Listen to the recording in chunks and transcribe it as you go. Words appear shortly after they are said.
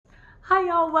Hi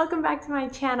y'all, welcome back to my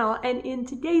channel, and in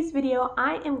today's video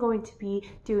I am going to be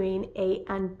doing a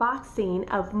unboxing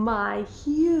of my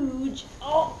huge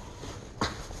haul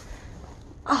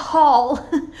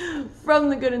from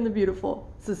The Good and the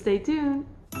Beautiful. So stay tuned.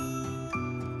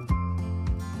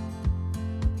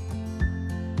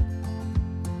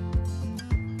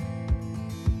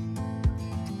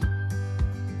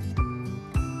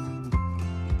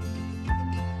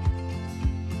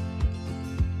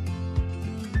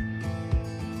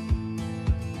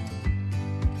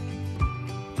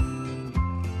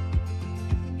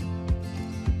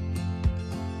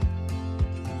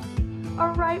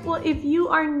 Alright, well, if you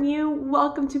are new,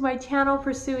 welcome to my channel,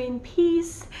 Pursuing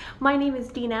Peace. My name is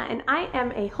Dina, and I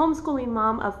am a homeschooling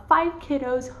mom of 5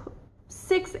 kiddos,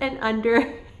 6 and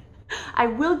under. I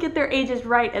will get their ages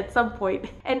right at some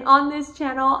point. And on this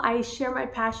channel, I share my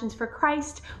passions for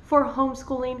Christ, for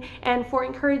homeschooling, and for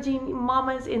encouraging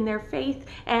mamas in their faith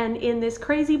and in this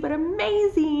crazy but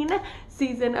amazing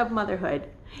season of motherhood.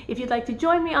 If you'd like to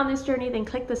join me on this journey, then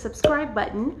click the subscribe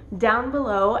button down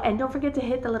below, and don't forget to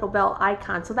hit the little bell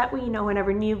icon so that way you know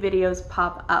whenever new videos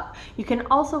pop up. You can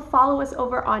also follow us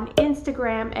over on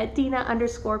Instagram at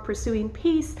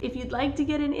Dina_pursuing_peace if you'd like to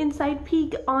get an inside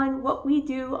peek on what we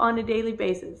do on a daily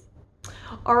basis.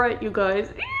 All right, you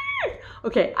guys.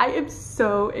 Okay, I am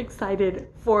so excited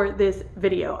for this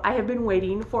video. I have been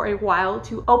waiting for a while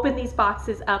to open these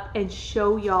boxes up and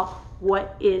show y'all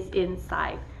what is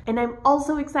inside. And I'm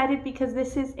also excited because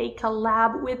this is a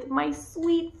collab with my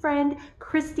sweet friend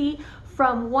Christie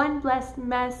from One Blessed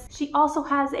Mess. She also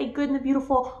has a Good and the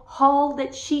Beautiful haul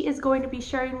that she is going to be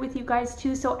sharing with you guys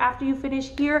too. So after you finish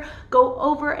here, go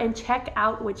over and check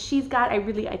out what she's got.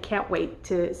 I can't wait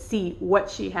to see what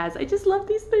she has. I just love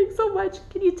these things so much.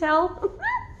 Can you tell?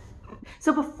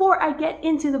 So before I get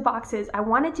into the boxes, I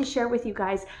wanted to share with you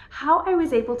guys how I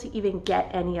was able to even get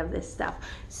any of this stuff.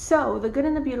 So The Good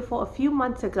and the Beautiful a few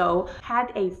months ago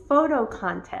had a photo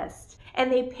contest,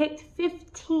 and they picked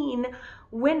 15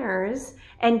 winners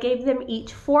and gave them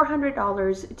each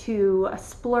 $400 to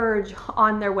splurge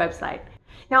on their website.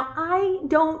 Now, I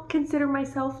don't consider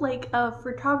myself like a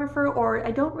photographer, or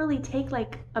I don't really take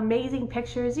like amazing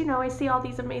pictures. You know, I see all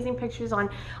these amazing pictures on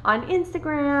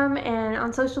Instagram and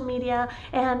on social media,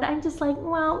 and I'm just like,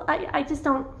 well, I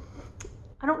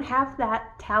don't have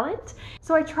that talent.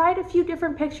 So I tried a few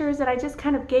different pictures and I just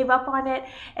kind of gave up on it.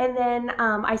 And then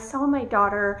I saw my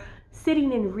daughter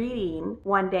sitting and reading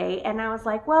one day, and I was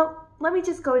like, well, let me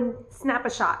just go and snap a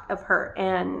shot of her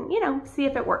and, you know, see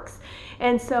if it works.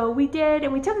 And so we did,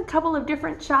 and we took a couple of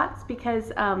different shots because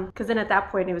then at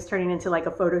that point it was turning into like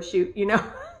a photo shoot, you know.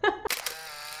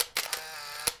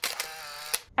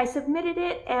 I submitted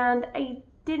it and I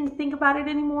didn't think about it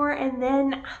anymore, and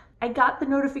then I got the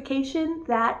notification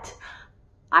that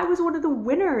I was one of the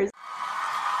winners.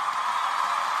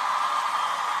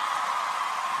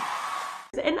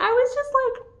 And I was just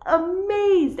like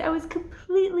amazed. I was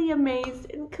completely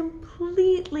amazed and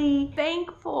completely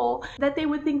thankful that they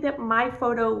would think that my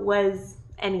photo was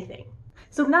anything.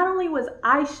 So not only was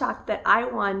I shocked that I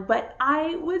won, but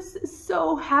I was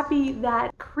so happy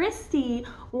that Christie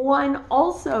won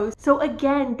also. So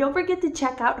again, don't forget to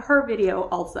check out her video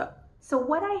also. So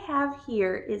what I have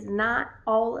here is not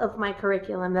all of my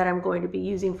curriculum that I'm going to be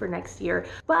using for next year,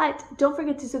 but don't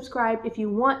forget to subscribe if you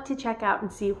want to check out and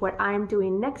see what I'm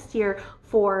doing next year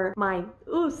for my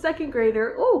second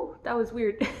grader. Oh, that was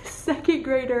weird. Second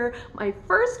grader, my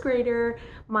first grader,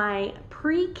 my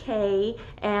pre-K,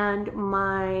 and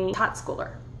my tot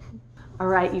schooler. All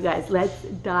right, you guys, let's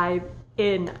dive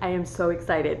in. I am so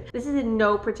excited. This is in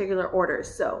no particular order,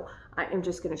 so I am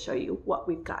just going to show you what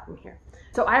we've gotten here.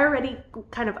 So I already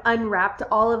kind of unwrapped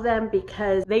all of them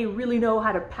because they really know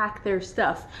how to pack their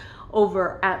stuff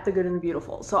over at The Good and the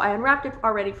Beautiful. So I unwrapped it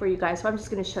already for you guys, so I'm just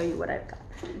going to show you what I've got.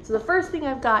 So the first thing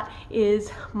I've got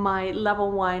is my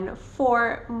level 1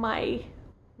 for my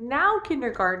now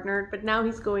kindergartner, but now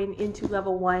he's going into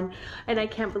level 1, and I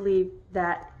can't believe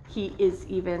that he is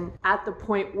even at the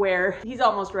point where he's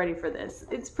almost ready for this.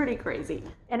 It's pretty crazy.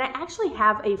 And I actually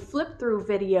have a flip through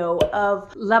video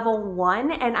of level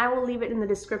 1, and I will leave it in the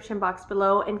description box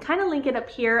below and kind of link it up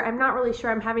here. I'm not really sure.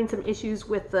 I'm having some issues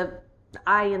with the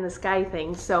eye in the sky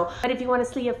thing. So, but if you want to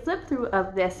see a flip through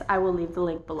of this, I will leave the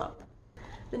link below.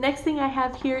 The next thing I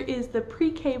have here is the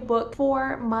pre-K book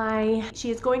for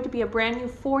she is going to be a brand new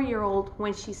 4-year-old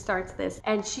when she starts this,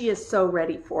 and she is so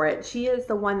ready for it. She is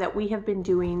the one that we have been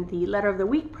doing the Letter of the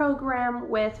Week program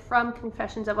with from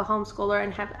Confessions of a Homeschooler,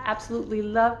 and have absolutely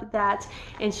loved that,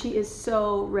 and she is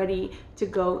so ready to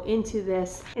go into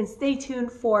this. And stay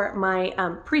tuned for my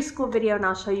preschool video, and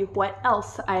I'll show you what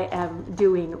else I am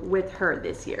doing with her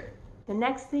this year. The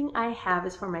next thing I have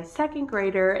is for my second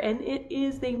grader, and it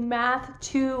is the Math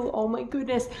 2. Oh my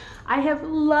goodness. I have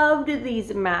loved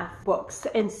these math books,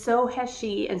 and so has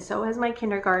she, and so has my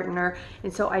kindergartner,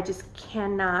 and so I just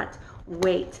cannot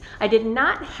wait. I did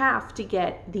not have to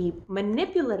get the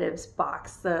manipulatives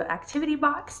box, the activity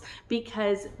box,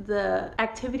 because the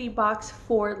activity box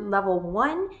for level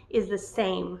 1 is the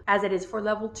same as it is for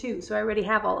level 2. So I already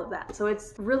have all of that. So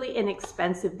it's really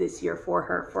inexpensive this year for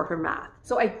her math.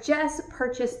 So I just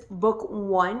purchased book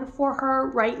 1 for her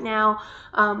right now,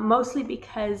 mostly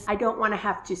because I don't want to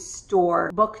have to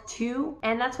store book 2.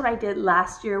 And that's what I did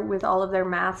last year with all of their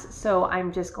maths. So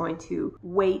I'm just going to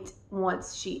wait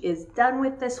once she is done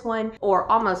with this one, or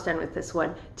almost done with this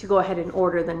one, to go ahead and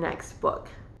order the next book.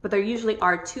 But there usually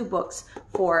are 2 books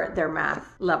for their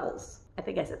math levels. I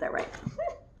think I said that right.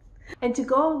 And to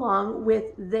go along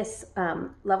with this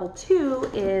level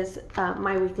 2 is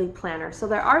my weekly planner. So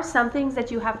there are some things that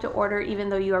you have to order even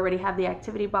though you already have the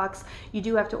activity box. You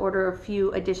do have to order a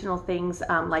few additional things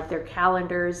like their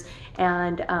calendars.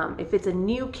 And if it's a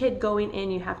new kid going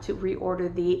in, you have to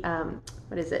reorder the,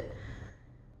 what is it?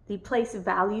 The place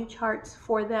value charts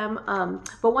for them.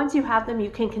 But once you have them,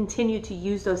 you can continue to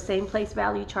use those same place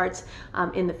value charts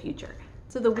in the future.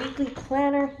 So the weekly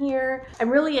planner here, I'm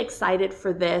really excited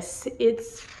for this.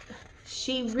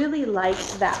 She really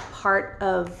liked that part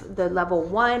of the level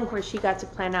 1 where she got to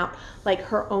plan out like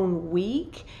her own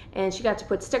week, and she got to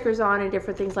put stickers on and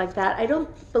different things like that. I don't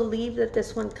believe that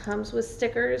this one comes with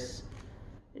stickers.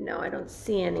 No, I don't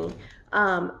see any.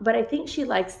 But I think she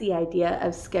likes the idea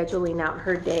of scheduling out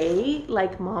her day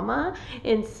like mama.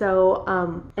 And so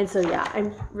yeah,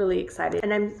 I'm really excited.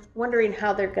 And I'm wondering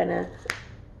how they're gonna,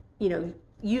 you know,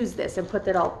 use this and put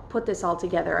this all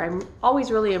together. I'm always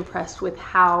really impressed with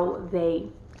how they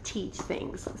teach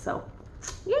things. So,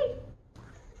 yay.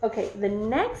 Okay, the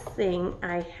next thing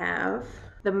I have,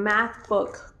 the math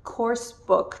book, course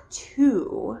book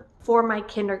 2 for my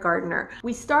kindergartner.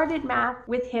 We started math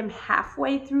with him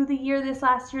halfway through the year this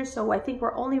last year, so I think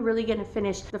we're only really gonna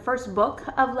finish the first book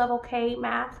of level K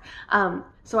math.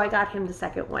 So I got him the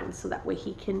second one so that way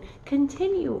he can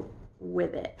continue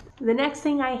with it. The next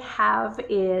thing I have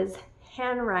is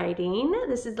handwriting.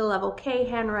 This is the level K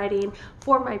handwriting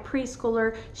for my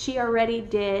preschooler. She already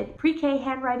did pre-K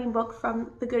handwriting book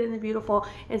from The Good and the Beautiful,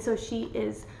 and so she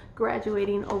is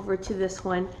graduating over to this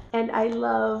one. And I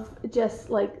love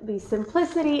just like the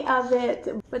simplicity of it,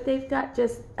 but they've got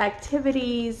just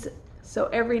activities. So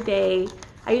every day,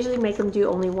 I usually make them do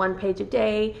only 1 page a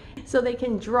day so they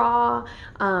can draw,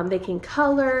 they can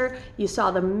color. You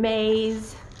saw the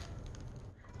maze.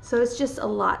 So it's just a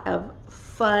lot of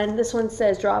fun. This one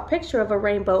says, draw a picture of a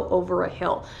rainbow over a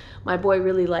hill. My boy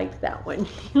really liked that one.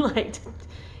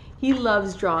 He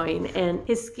loves drawing, and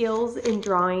his skills in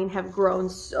drawing have grown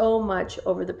so much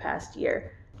over the past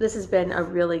year. This has been a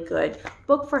really good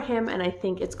book for him, and I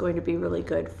think it's going to be really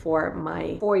good for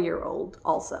my 4-year-old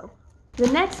also. The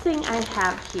next thing I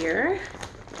have here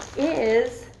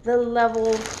is the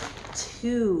level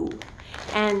 2.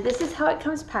 And this is how it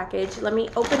comes packaged. Let me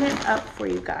open it up for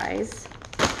you guys.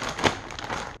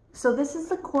 So this is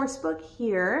the course book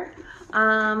here.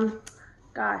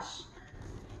 Gosh,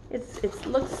 it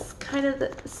looks kind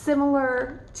of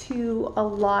similar to a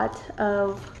lot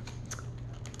of,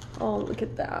 oh, look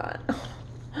at that,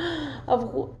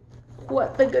 of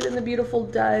what The Good and the Beautiful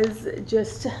does.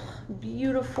 Just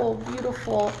beautiful,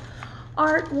 beautiful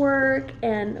artwork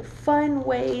and fun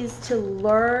ways to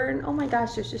learn. Oh my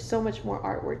gosh, there's just so much more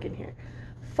artwork in here.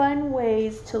 Fun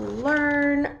ways to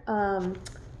learn,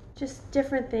 just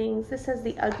different things. This has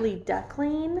The Ugly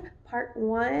Duckling, part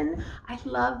 1. I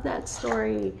love that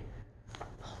story.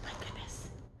 Oh my goodness.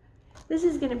 This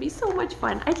is gonna be so much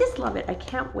fun. I just love it. I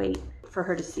can't wait for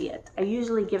her to see it. I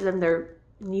usually give them their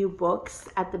new books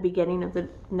at the beginning of the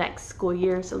next school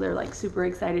year, so they're like super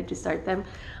excited to start them,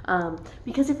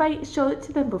 because if I show it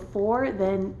to them before,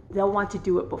 then they'll want to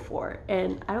do it before,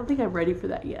 and I don't think I'm ready for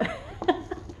that yet.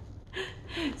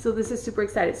 So this is super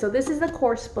excited. So this is the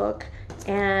course book,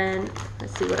 and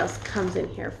let's see what else comes in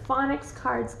here. Phonics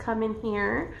cards come in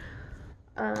here.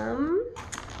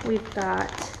 We've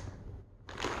got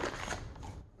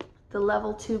the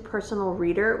level 2 personal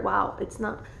reader. Wow, it's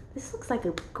not, this looks like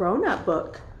a grown-up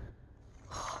book.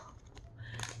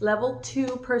 Level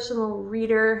 2 personal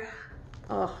reader.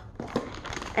 Oh.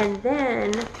 And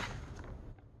then,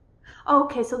 oh,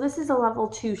 okay, so this is a level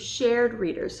 2 shared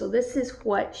reader. So this is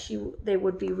what they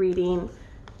would be reading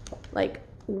like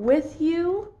with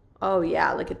you. Oh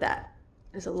yeah, look at that.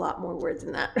 There's a lot more words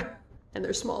in that and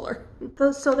they're smaller.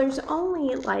 So there's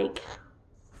only like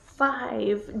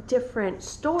 5 different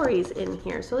stories in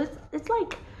here. So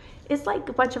it's like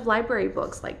a bunch of library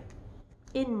books like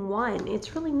in one.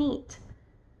 It's really neat.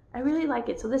 I really like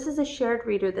it. So this is a shared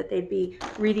reader that they'd be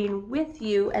reading with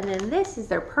you, and then this is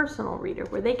their personal reader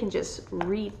where they can just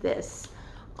read this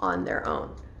on their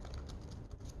own.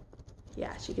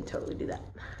 Yeah, she can totally do that.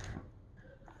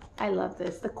 I love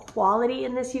this. The quality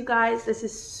in this, you guys, this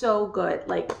is so good.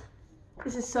 Like,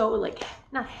 this is so, like,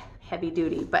 not heavy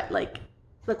duty, but like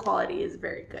the quality is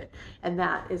very good. And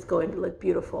that is going to look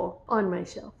beautiful on my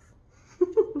shelf.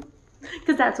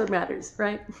 Because that's what matters,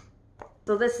 right?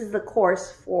 So this is the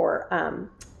course for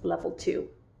level 2.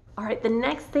 All right, the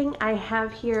next thing I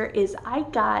have here is I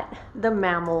got the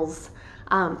mammals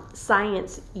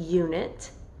science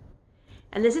unit.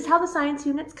 And this is how the science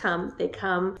units come. They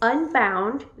come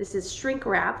unbound. This is shrink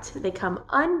wrapped. They come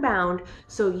unbound,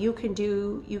 so you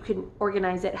can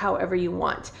organize it however you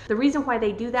want. The reason why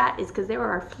they do that is because there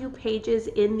are a few pages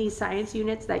in these science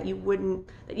units that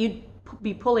you'd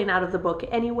be pulling out of the book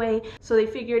anyway. So they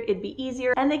figured it'd be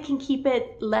easier, and they can keep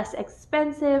it less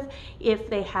expensive if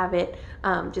they have it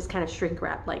just kind of shrink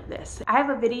wrapped like this. I have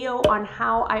a video on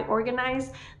how I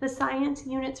organize the science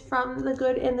units from the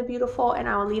Good and the Beautiful, and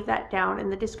I will leave that down in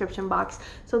the description box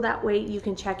so that way you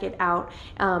can check it out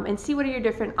and see what are your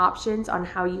different options on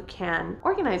how you can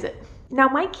organize it. Now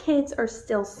my kids are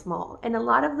still small, and a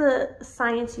lot of the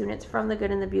science units from the Good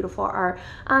and the Beautiful are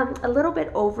a little bit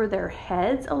over their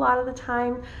heads a lot of the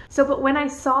time. So, but when I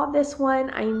saw this one,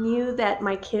 I knew that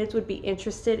my kids would be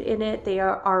interested in it. They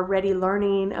are already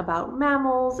learning about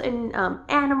mammals and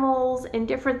animals and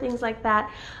different things like that.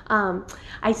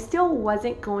 I still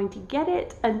wasn't going to get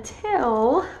it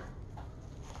until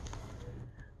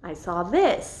I saw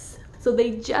this. So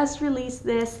they just released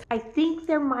this. I think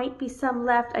there might be some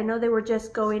left. I know they were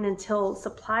just going until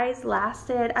supplies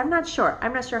lasted. I'm not sure.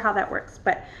 I'm not sure how that works,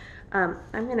 but I'm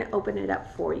gonna open it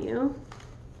up for you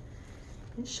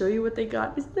and show you what they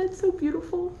got. Isn't that so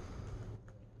beautiful?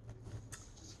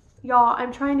 Y'all,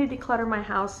 I'm trying to declutter my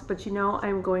house, but you know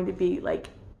I'm going to be like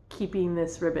keeping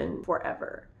this ribbon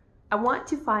forever. I want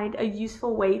to find a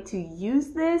useful way to use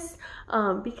this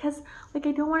because like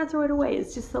I don't want to throw it away.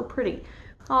 It's just so pretty.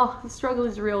 Oh, the struggle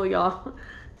is real, y'all.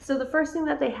 So the first thing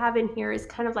that they have in here is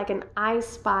kind of like an I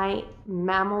Spy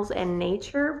Mammals and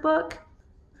Nature book.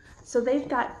 So they've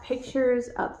got pictures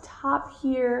up top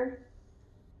here,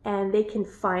 and they can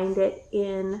find it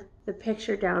in the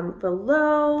picture down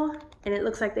below. And it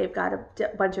looks like they've got a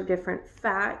bunch of different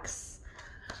facts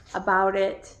about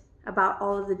it, about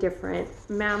all of the different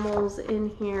mammals in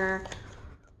here.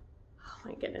 Oh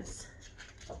my goodness.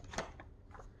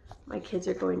 My kids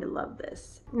are going to love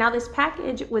this. Now this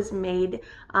package was made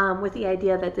with the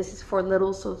idea that this is for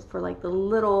little, so for like the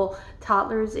little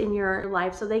toddlers in your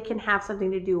life, so they can have something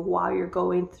to do while you're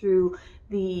going through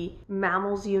the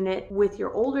mammals unit with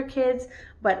your older kids.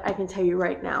 But I can tell you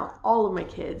right now, all of my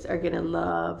kids are gonna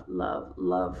love, love,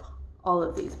 love all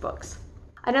of these books.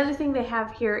 Another thing they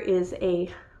have here is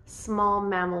a small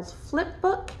mammals flip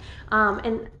book.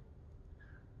 And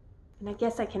I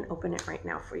guess I can open it right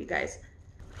now for you guys.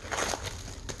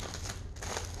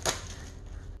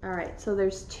 All right, so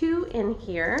there's 2 in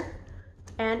here,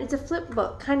 and it's a flip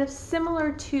book, kind of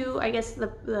similar to, I guess,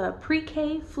 the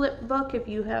pre-K flip book, if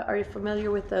you are you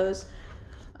familiar with those.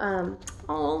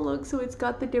 Oh, look, so it's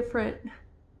got the different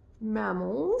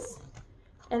mammals.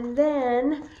 And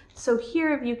then, so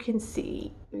here, if you can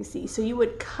see, let me see, so you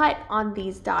would cut on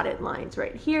these dotted lines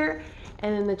right here,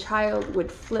 and then the child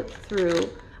would flip through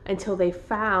until they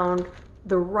found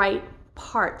the right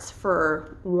parts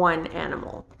for one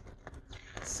animal.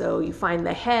 So you find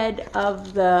the head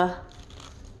of the,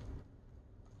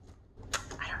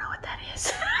 I don't know what that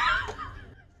is.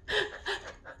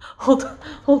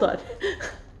 hold on.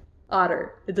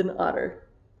 Otter. It's an otter.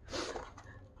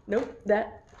 Nope,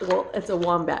 well, it's a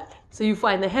wombat. So you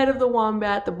find the head of the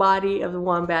wombat, the body of the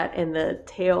wombat, and the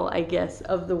tail, I guess,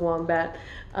 of the wombat.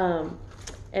 And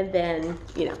then,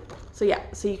 you know, so yeah,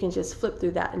 so you can just flip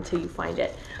through that until you find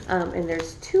it. And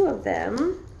there's 2 of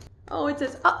them. Oh, it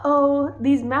says, uh-oh,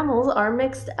 these mammals are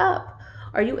mixed up.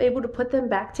 Are you able to put them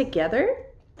back together?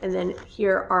 And then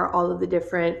here are all of the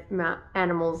different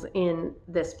animals in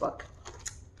this book.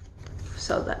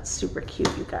 So that's super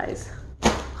cute, you guys.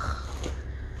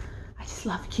 I just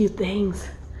love cute things.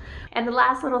 And the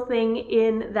last little thing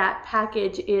in that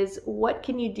package is, what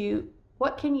can you do?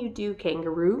 What can you do,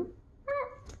 kangaroo?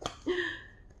 My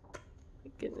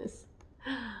goodness.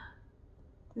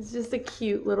 It's just a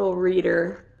cute little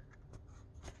reader.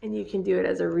 And you can do it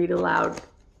as a read aloud.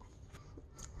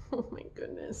 Oh my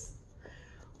goodness.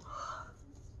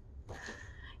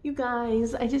 You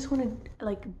guys, I just want to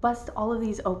like bust all of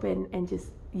these open and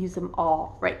just use them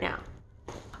all right now.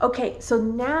 Okay, so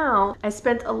now I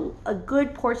spent a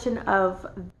good portion of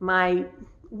my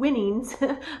winnings,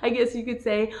 I guess you could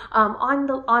say,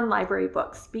 on library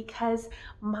books, because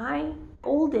my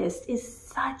oldest is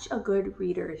such a good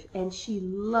reader and she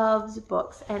loves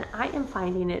books, and I am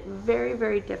finding it very,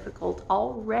 very difficult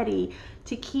already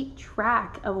to keep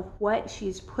track of what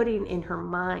she's putting in her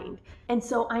mind. And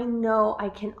so I know I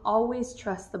can always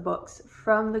trust the books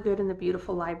from the Good and the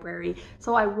Beautiful library.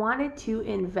 So I wanted to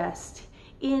invest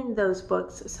in those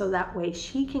books so that way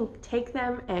she can take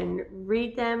them and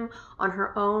read them on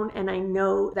her own, and I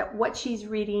know that what she's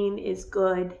reading is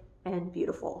good and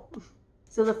beautiful.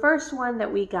 So the first one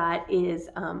that we got is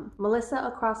Melissa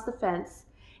Across the Fence,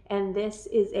 and this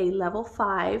is a level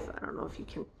 5. I don't know if you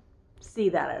can see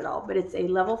that at all, but it's a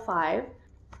level 5.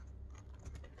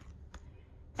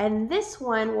 And this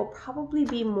one will probably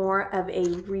be more of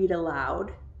a read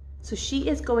aloud. So she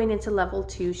is going into level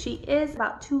 2. She is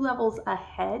about 2 levels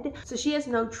ahead. So she has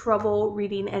no trouble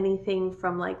reading anything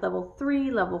from like level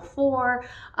 3, level 4.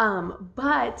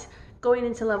 But going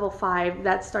into level 5,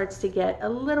 that starts to get a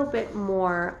little bit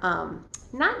more,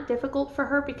 not difficult for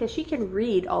her because she can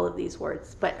read all of these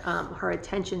words, but her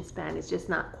attention span is just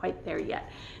not quite there yet.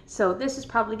 So this is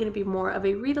probably going to be more of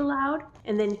a read aloud.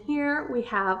 And then here we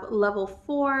have level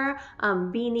 4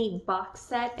 Beanie box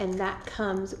set, and that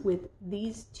comes with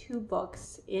these 2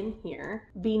 books in here,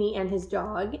 Beanie and His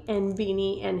Dog and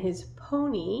Beanie and His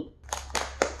Pony.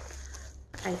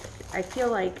 I feel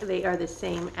like they are the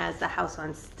same as the House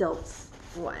on Stilts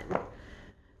one.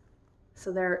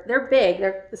 So they're big.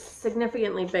 They're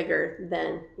significantly bigger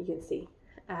than, you can see,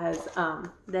 as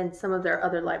than some of their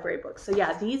other library books. So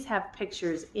yeah, these have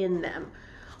pictures in them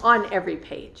on every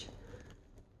page.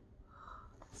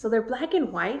 So they're black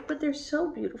and white, but they're so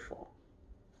beautiful.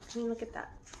 I mean, look at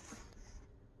that.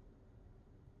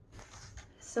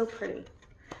 So pretty.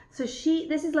 So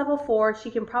this is level 4.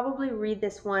 She can probably read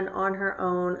this one on her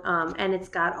own, and it's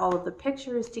got all of the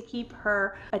pictures to keep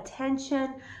her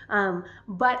attention.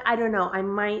 But I don't know, I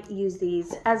might use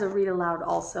these as a read aloud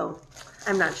also.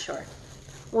 I'm not sure.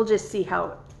 We'll just see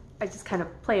how, I just kind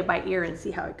of play it by ear and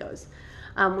see how it goes.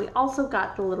 We also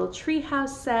got the little treehouse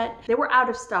set. They were out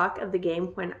of stock of the game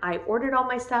when I ordered all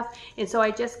my stuff, and so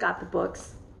I just got the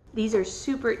books. These are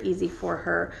super easy for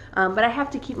her, but I have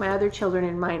to keep my other children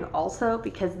in mind also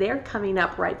because they're coming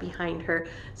up right behind her.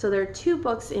 So there are 2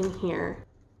 books in here,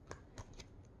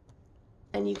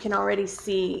 and you can already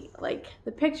see like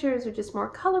the pictures are just more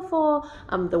colorful.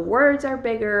 The words are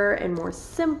bigger and more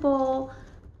simple,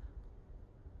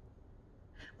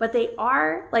 but they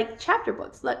are like chapter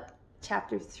books. Look,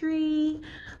 chapter 3.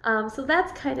 So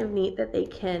that's kind of neat that they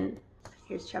can,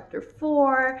 here's chapter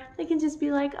 4. They can just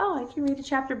be like, oh, I can read a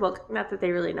chapter book. Not that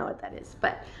they really know what that is,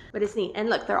 but it's neat. And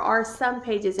look, there are some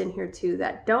pages in here too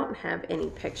that don't have any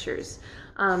pictures.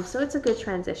 So it's a good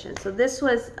transition. So this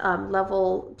was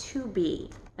level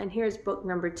 2B. And here's book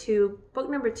number 2.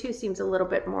 Book number 2 seems a little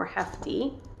bit more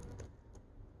hefty.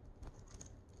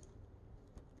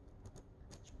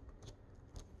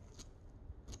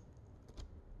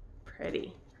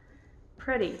 Pretty.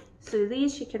 Pretty. So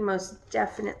these she can most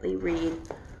definitely read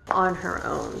on her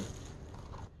own.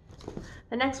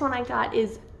 The next one I got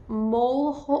is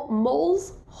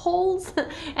Moles Holes,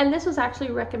 and this was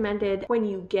actually recommended when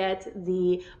you get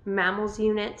the mammals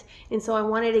unit, and so I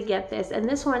wanted to get this, and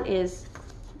this one is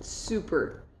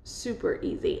super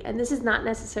easy, and this is not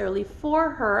necessarily for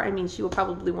her. I mean, she will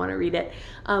probably want to read it,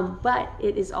 but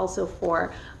it is also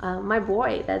for my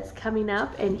boy that's coming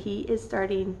up, and he is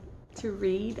starting to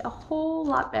read a whole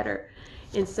lot better,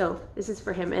 and so this is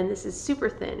for him, and this is super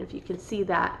thin. If you can see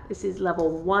that, this is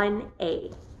level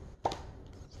 1A.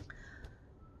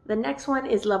 The next one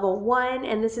is level 1,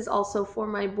 and this is also for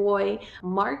my boy.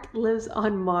 Mark lives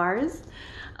on Mars,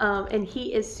 and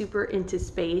he is super into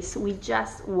space. We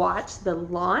just watched the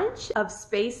launch of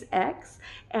SpaceX,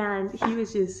 and he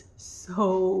was just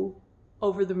so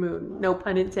over the moon, no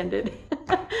pun intended.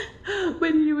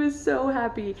 But he was so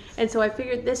happy. And so I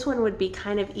figured this one would be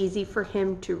kind of easy for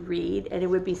him to read, and it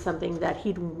would be something that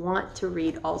he'd want to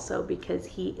read also because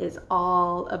he is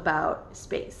all about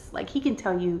space. Like, he can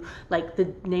tell you like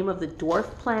the name of the dwarf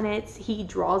planets. He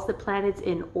draws the planets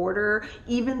in order,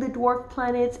 even the dwarf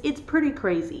planets. It's pretty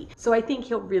crazy. So I think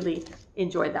he'll really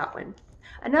enjoy that one.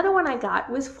 Another one I got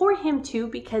was for him too,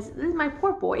 because my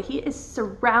poor boy, he is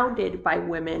surrounded by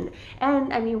women.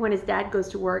 And I mean, when his dad goes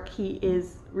to work, he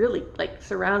is really like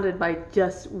surrounded by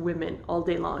just women all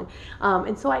day long.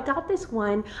 And so I got this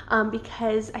one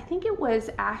because I think it was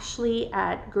Ashley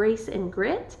at Grace and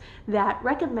Grit that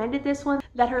recommended this one,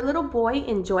 that her little boy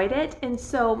enjoyed it. And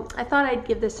so I thought I'd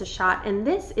give this a shot. And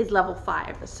this is level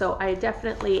 5. So I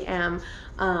definitely am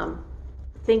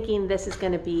thinking this is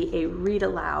going to be a read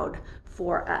aloud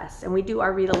for us. And we do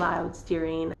our read alouds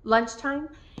during lunchtime.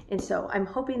 And so I'm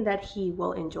hoping that he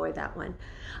will enjoy that one.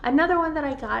 Another one that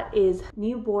I got is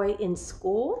New Boy in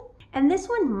School. And this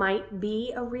one might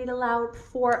be a read aloud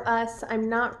for us. I'm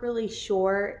not really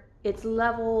sure. It's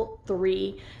level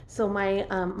 3. So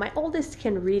my oldest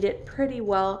can read it pretty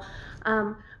well.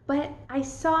 But I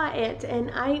saw it and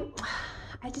I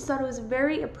just thought it was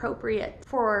very appropriate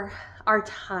for our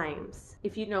times,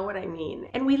 if you know what I mean.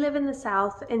 And we live in the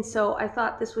South, and so I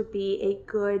thought this would be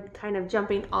a good kind of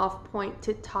jumping off point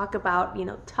to talk about, you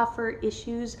know, tougher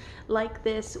issues like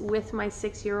this with my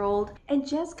 6-year-old, and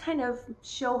just kind of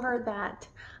show her that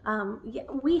yeah,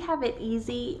 we have it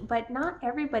easy, but not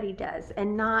everybody does,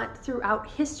 and not throughout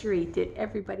history did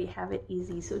everybody have it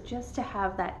easy. So just to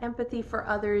have that empathy for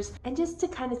others, and just to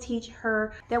kind of teach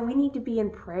her that we need to be in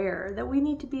prayer, that we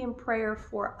need to be in prayer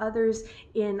for others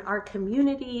in our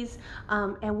communities,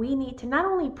 and we need to not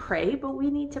only pray, but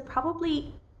we need to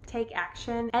probably take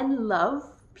action and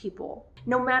love people,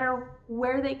 no matter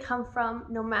where they come from,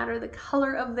 no matter the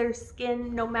color of their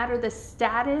skin, no matter the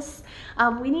status.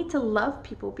 We need to love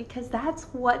people, because that's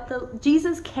what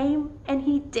Jesus came and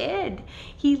he did.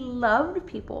 He loved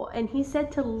people, and he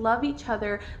said to love each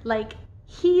other like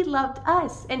he loved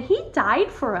us, and he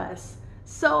died for us.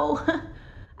 So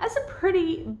that's a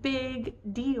pretty big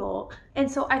deal. And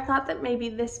so I thought that maybe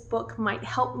this book might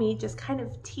help me just kind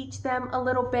of teach them a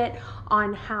little bit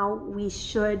on how we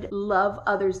should love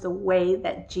others the way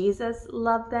that Jesus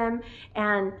loved them,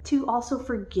 and to also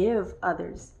forgive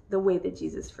others the way that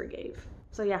Jesus forgave.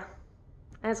 So yeah,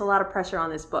 there's a lot of pressure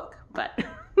on this book, but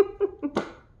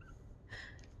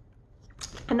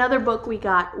another book we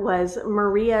got was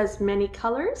Maria's Many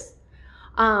Colors.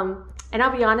 And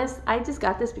I'll be honest, I just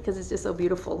got this because it's just so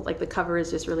beautiful. Like, the cover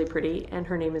is just really pretty, and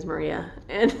her name is Maria.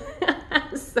 And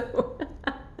so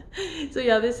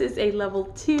yeah, this is a level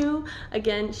 2.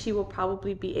 Again, she will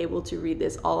probably be able to read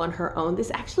this all on her own.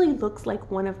 This actually looks like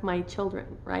one of my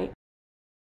children, right?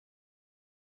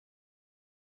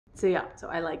 So yeah, so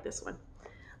I like this one.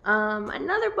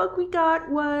 Another book we got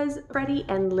was Freddie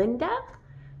and Linda.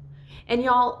 And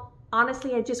y'all,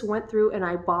 honestly, I just went through and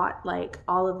I bought like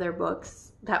all of their books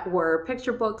that were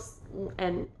picture books,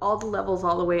 and all the levels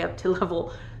all the way up to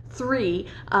level 3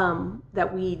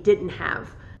 that we didn't have.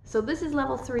 So this is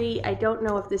level 3. I don't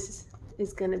know if this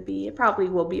is going to be, it probably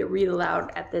will be a read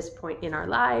aloud at this point in our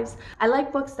lives. I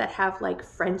like books that have like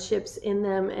friendships in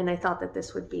them, and I thought that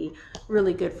this would be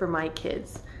really good for my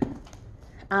kids.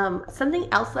 Something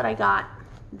else that I got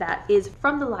that is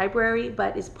from the library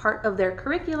but is part of their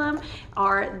curriculum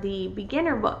are the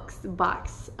beginner books,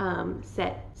 box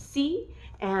set C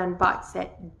and box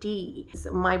set D.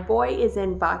 So my boy is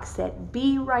in box set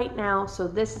B right now, so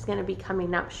this is going to be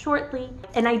coming up shortly.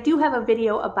 And I do have a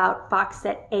video about box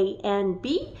set A and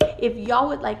B. If y'all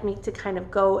would like me to kind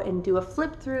of go and do a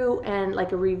flip through and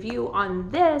like a review on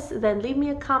this, then leave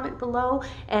me a comment below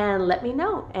and let me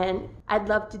know. And I'd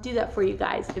love to do that for you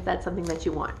guys if that's something that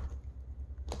you want.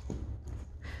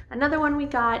 Another one we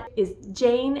got is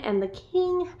Jane and the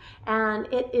King, and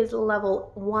it is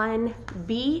level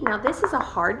 1B. Now this is a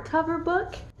hardcover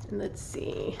book, and let's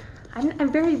see.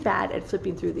 I'm very bad at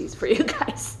flipping through these for you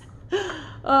guys.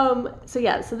 So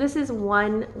yeah, so this is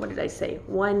what did I say?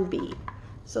 1B.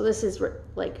 So this is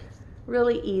like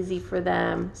really easy for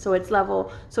them. So it's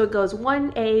so it goes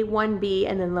 1A, 1B,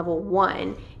 and then level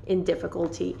 1 in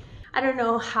difficulty. I don't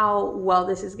know how well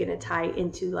this is going to tie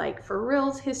into like for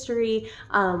reals history,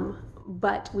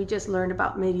 but we just learned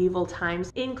about medieval times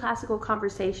in classical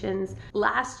conversations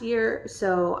last year,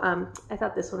 so I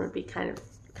thought this one would be kind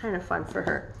of fun for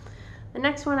her. The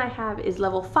next one I have is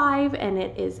level 5, and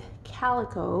it is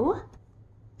Calico.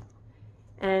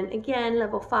 And again,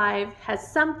 level 5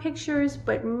 has some pictures,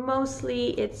 but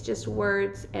mostly it's just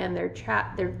words, and they're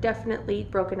definitely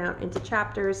broken out into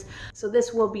chapters. So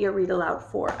this will be a read aloud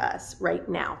for us right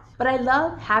now. But I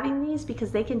love having these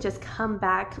because they can just come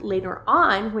back later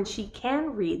on when she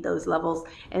can read those levels,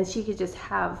 and she could just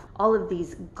have all of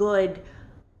these good,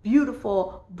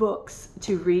 beautiful books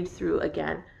to read through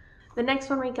again. The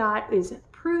next one we got is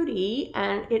Prudy,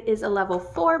 and it is a level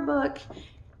 4 book.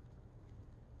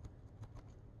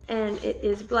 And it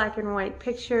is black and white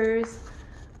pictures,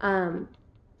 but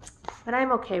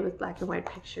I'm okay with black and white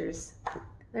pictures.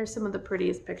 They're some of the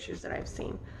prettiest pictures that I've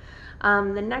seen.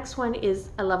 The next one is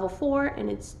a level 4, and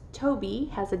it's Toby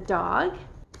has a dog.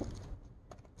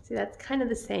 See, that's kind of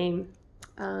the same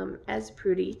as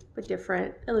Prudy, but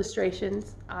different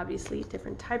illustrations, obviously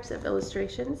different types of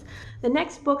illustrations. The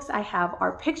next books I have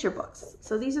are picture books.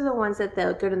 So these are the ones that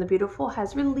The Good and the Beautiful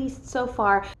has released so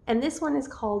far, and this one is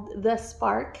called The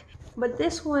Spark. But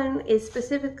this one is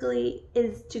specifically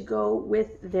to go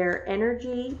with their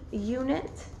energy unit.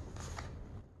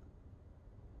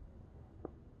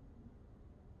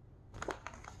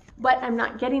 But I'm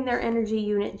not getting their energy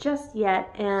unit just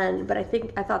yet, but I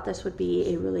thought this would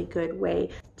be a really good way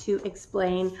to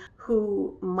explain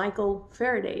who Michael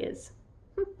Faraday is.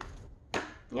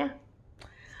 Yeah.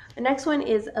 The next one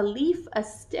is a leaf, a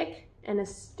stick, and a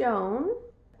stone,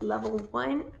 level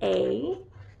 1A.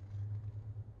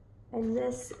 And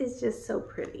this is just so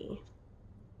pretty.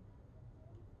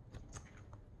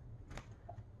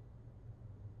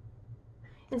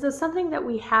 And so something that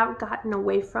we have gotten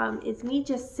away from is me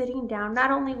just sitting down, not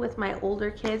only with my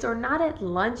older kids or not at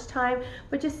lunchtime,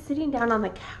 but just sitting down on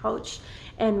the couch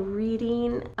and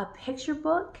reading a picture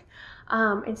book.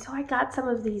 And so I got some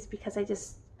of these because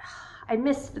I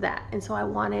missed that. And so I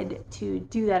wanted to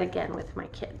do that again with my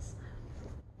kids.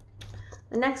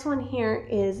 The next one here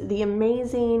is The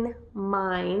Amazing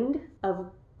Mind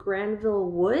of Granville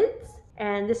Woods.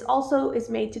 And this also is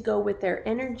made to go with their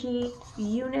energy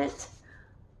unit.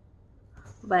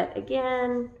 But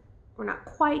again, we're not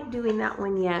quite doing that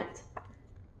one yet.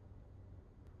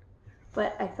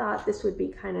 But I thought this would be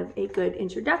kind of a good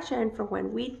introduction for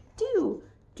when we do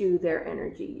their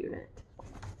energy unit.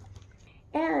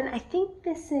 And I think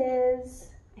this is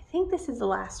the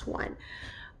last one.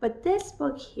 But this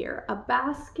book here, A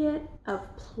Basket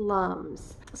of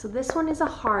Plums. So this one is a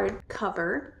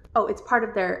hardcover. Oh, it's part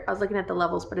of their, I was looking at the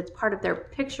levels, but it's part of their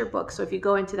picture book. So if you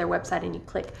go into their website and you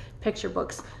click picture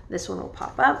books, this one will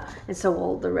pop up, and so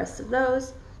will the rest of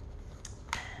those.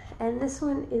 And this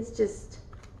one is just,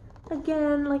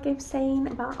 again, like I'm saying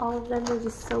about all of them, they're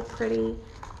just so pretty.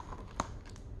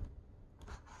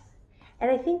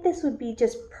 And I think this would be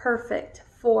just perfect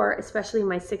for especially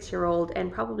my 6-year-old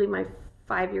and probably my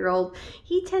 5-year-old.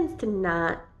 He tends to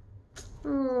not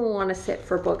want to sit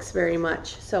for books very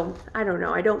much, so I don't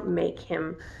know, I don't make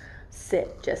him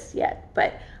sit just yet,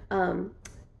 but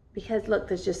because look,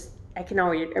 there's just, I can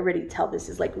already tell this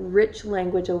is like rich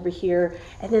language over here,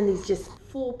 and then these just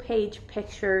full page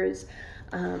pictures.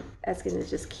 That's gonna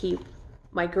just keep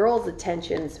my girls'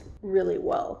 attentions really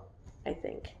well, I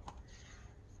think.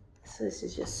 So this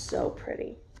is just so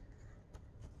pretty.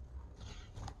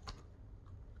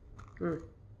 It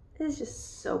is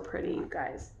just so pretty, you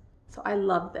guys. So I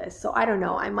love this. So I don't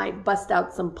know, I might bust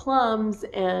out some plums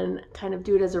and kind of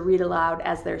do it as a read aloud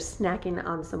as they're snacking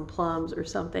on some plums or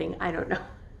something. I don't know.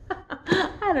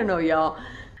 I don't know, y'all.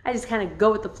 I just kind of go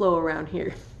with the flow around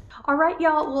here. All right,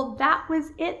 y'all, well, that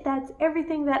was it. That's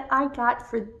everything that I got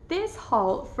for this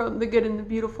haul from The Good and the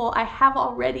Beautiful. I have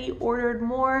already ordered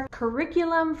more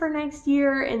curriculum for next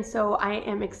year, and so I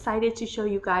am excited to show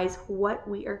you guys what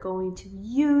we are going to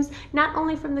use, not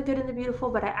only from The Good and the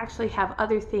Beautiful, but I actually have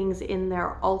other things in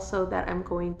there also that I'm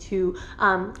going to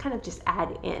kind of just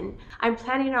add in. I'm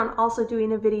planning on also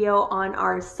doing a video on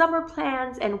our summer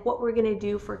plans and what we're gonna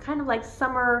do for kind of like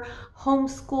summer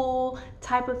homeschool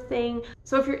type of thing.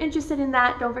 So if you're interested in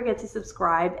that, don't forget to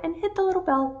subscribe and hit the little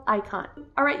bell icon.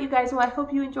 All right, you guys, well, I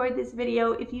hope you enjoyed this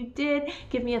video. If you did,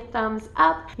 give me a thumbs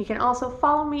up. You can also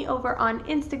follow me over on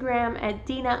Instagram at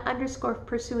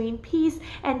Dina_pursuing_peace.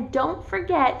 And don't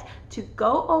forget to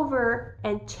go over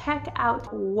and check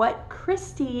out what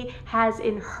Christie has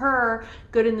in her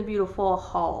Good and the Beautiful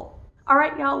haul. All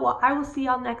right, y'all, well, I will see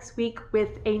y'all next week with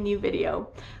a new video.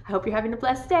 I hope you're having a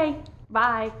blessed day.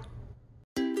 Bye.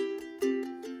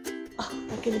 Oh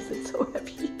my goodness, it's so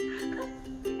heavy.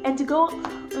 And to go,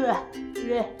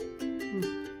 here.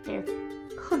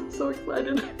 I'm so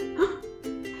excited.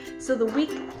 So the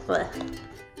week,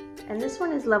 and this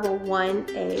one is level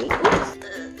 1A.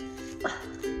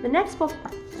 The next book,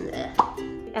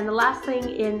 and the last thing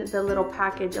in the little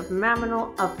package of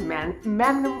manimals.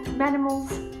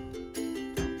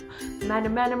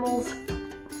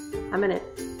 I'm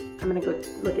gonna go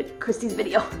look at Christie's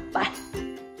video. Bye.